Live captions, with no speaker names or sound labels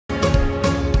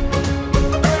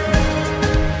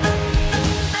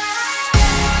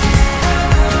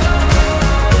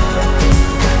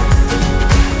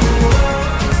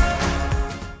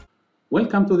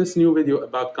Welcome to this new video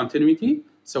about continuity.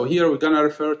 So here we're going to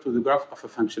refer to the graph of a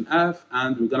function f,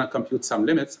 and we're going to compute some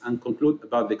limits and conclude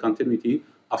about the continuity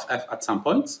of f at some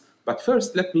points. But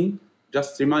first, let me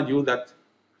just remind you that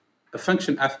a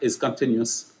function f is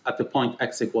continuous at the point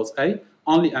x equals a,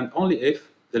 only and only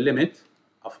if the limit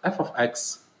of f of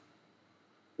x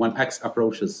when x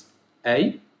approaches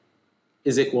a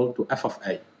is equal to f of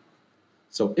a.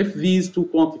 So if these two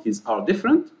quantities are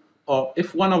different, or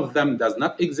if one of them does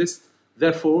not exist,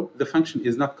 therefore the function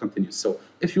is not continuous. So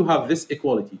if you have this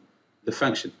equality, the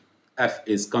function f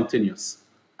is continuous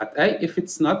at a. If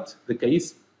it's not the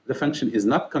case, the function is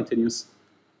not continuous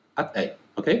at a.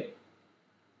 Okay?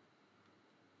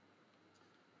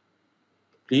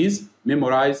 Please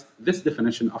memorize this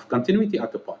definition of continuity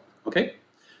at the point. Okay?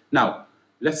 Now,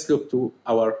 let's look to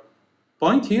our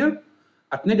point here.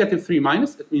 At -3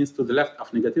 minus, it means to the left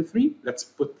of -3. Let's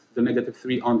put the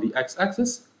 -3 on the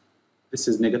x-axis. This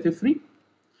is -3.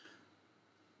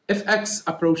 If x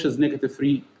approaches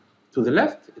 -3 to the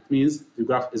left, it means the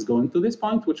graph is going to this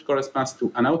point, which corresponds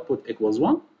to an output equals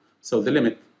 1. So the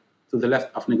limit to the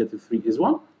left of -3 is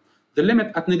 1. The limit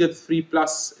at -3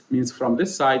 plus, it means from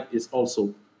this side, is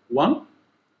also 1.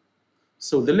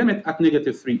 So the limit at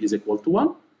 -3 is equal to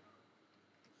 1.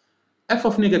 F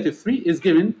of -3 is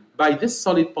given by this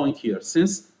solid point here.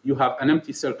 Since you have an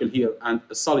empty circle here and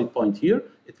a solid point here,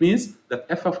 it means that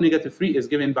f of -3 is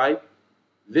given by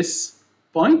this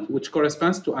point, which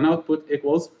corresponds to an output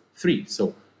equals 3.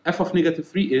 So f of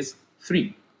 -3 is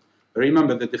 3.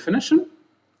 Remember the definition.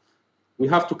 We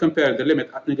have to compare the limit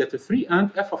at -3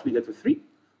 and f of -3,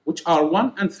 which are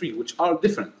 1 and 3, which are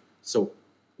different. So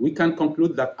we can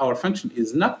conclude that our function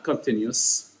is not continuous.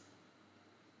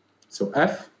 So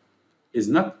f is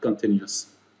not continuous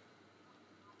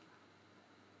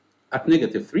at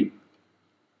 -3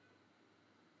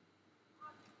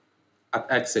 at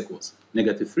x equals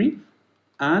 -3,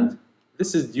 and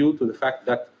this is due to the fact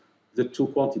that the two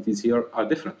quantities here are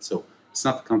different. So it's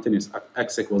not continuous at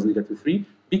x equals -3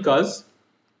 because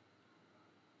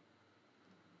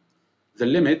the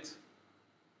limit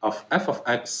of f of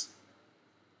x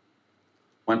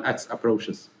when x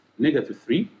approaches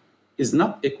 -3 is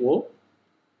not equal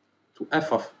to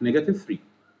f of -3.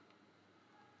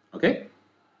 Okay?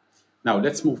 Now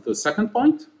let's move to the second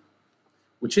point,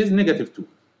 which is -2.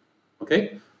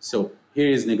 Okay? So here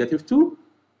is -2.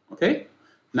 Okay?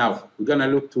 Now we're going to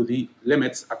look to the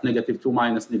limits at -2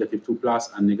 minus, -2 plus,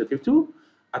 and -2.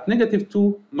 At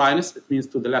 -2 minus, it means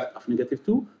to the left of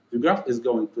 -2, the graph is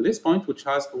going to this point, which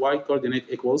has a y coordinate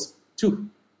equals 2.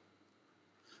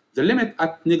 The limit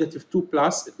at -2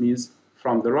 plus, it means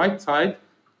from the right side,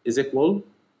 is equal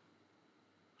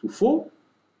to 4.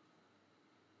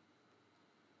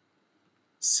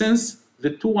 Since the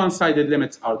two one-sided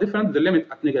limits are different, the limit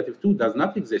at -2 does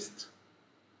not exist.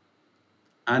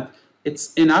 And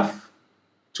it's enough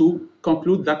to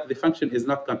conclude that the function is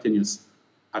not continuous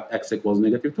at x equals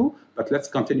 -2. But let's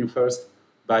continue first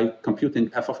by computing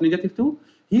f of -2.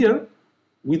 Here,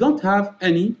 we don't have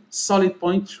any solid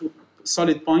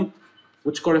point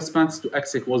which corresponds to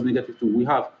x equals -2. We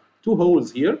have two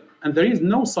holes here, and there is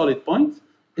no solid point.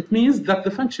 It means that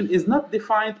the function is not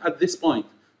defined at this point.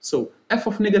 So f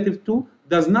of -2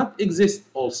 does not exist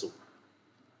also.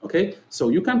 Okay? So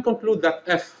you can conclude that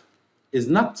f is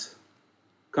not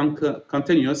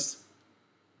continuous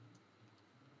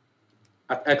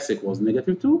at x equals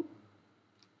 -2.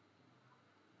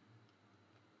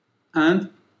 And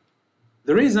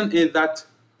the reason is that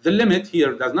the limit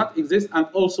here does not exist, and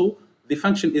also the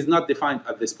function is not defined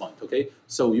at this point. Okay?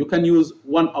 So you can use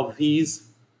one of these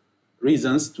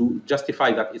reasons to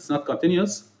justify that it's not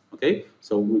continuous. Okay,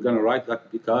 so we're going to write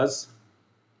that because,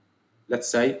 let's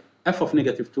say, f of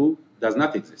 -2 does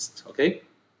not exist. Okay,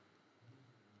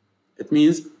 it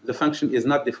means the function is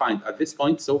not defined at this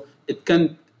point, so it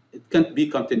can't be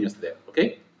continuous there.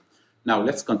 Okay, now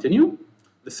let's continue.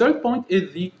 The third point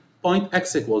is the point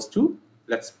x equals 2.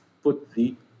 Let's put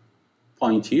the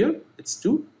point here. It's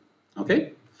 2.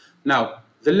 Okay, now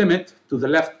the limit to the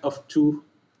left of 2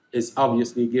 is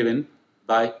obviously given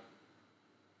by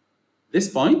this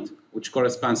point, which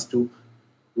corresponds to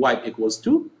y equals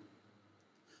 2.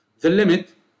 The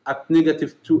limit at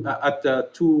 -2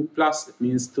 at 2 plus, it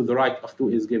means to the right of 2,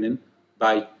 is given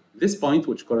by this point,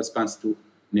 which corresponds to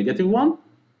 -1.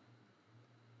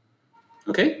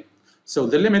 Okay, so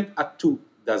the limit at 2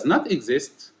 does not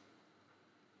exist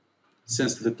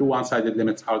since the two one-sided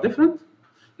limits are different.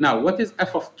 Now, what is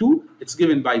f of 2? It's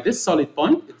given by this solid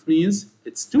point. It means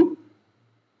it's 2.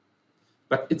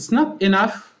 But it's not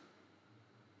enough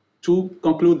to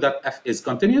conclude that f is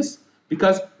continuous,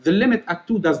 because the limit at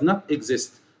 2 does not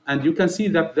exist. and you can see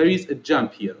that there is a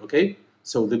jump here, okay?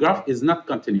 So the graph is not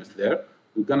continuous there.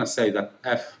 We're gonna say that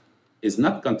f is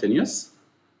not continuous.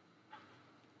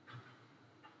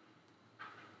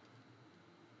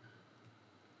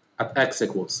 At x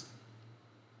equals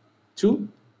 2.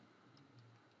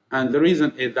 And the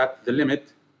reason is that the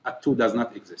limit at 2 does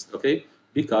not exist, okay?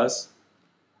 Because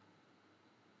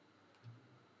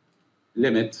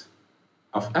limit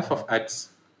of f of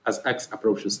x as x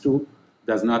approaches 2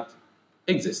 does not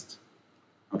exist,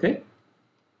 okay?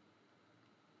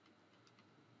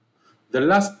 The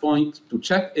last point to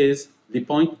check is the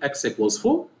point x equals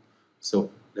 4.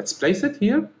 So let's place it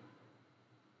here.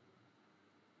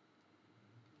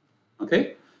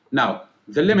 Okay, now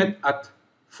the limit at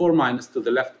 4 minus to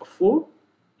the left of 4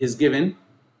 is given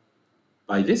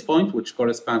by this point, which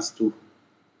corresponds to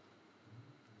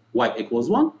y equals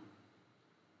 1.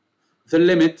 The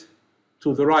limit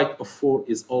to the right of 4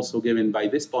 is also given by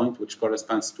this point, which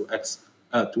corresponds to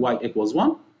y equals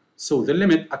 1. So the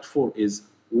limit at 4 is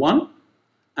 1.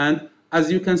 And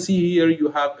as you can see here, you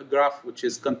have a graph which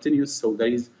is continuous, so there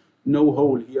is no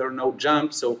hole here, no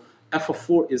jump. So f of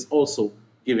 4 is also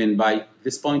given by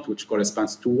this point, which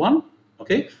corresponds to 1,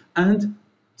 okay? And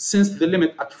since the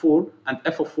limit at 4 and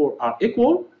f of 4 are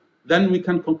equal, then we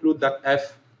can conclude that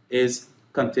f is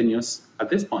continuous at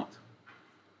this point,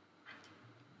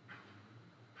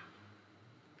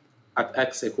 at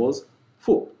x equals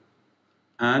 4.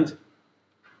 And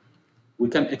we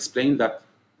can explain that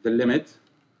the limit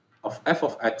of f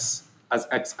of x as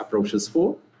x approaches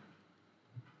 4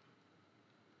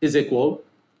 is equal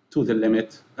to the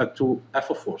limit to f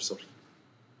of 4, sorry.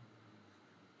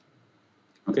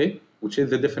 Okay, which is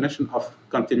the definition of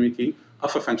continuity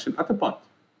of a function at a point.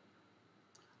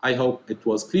 I hope it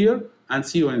was clear, and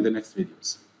see you in the next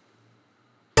videos.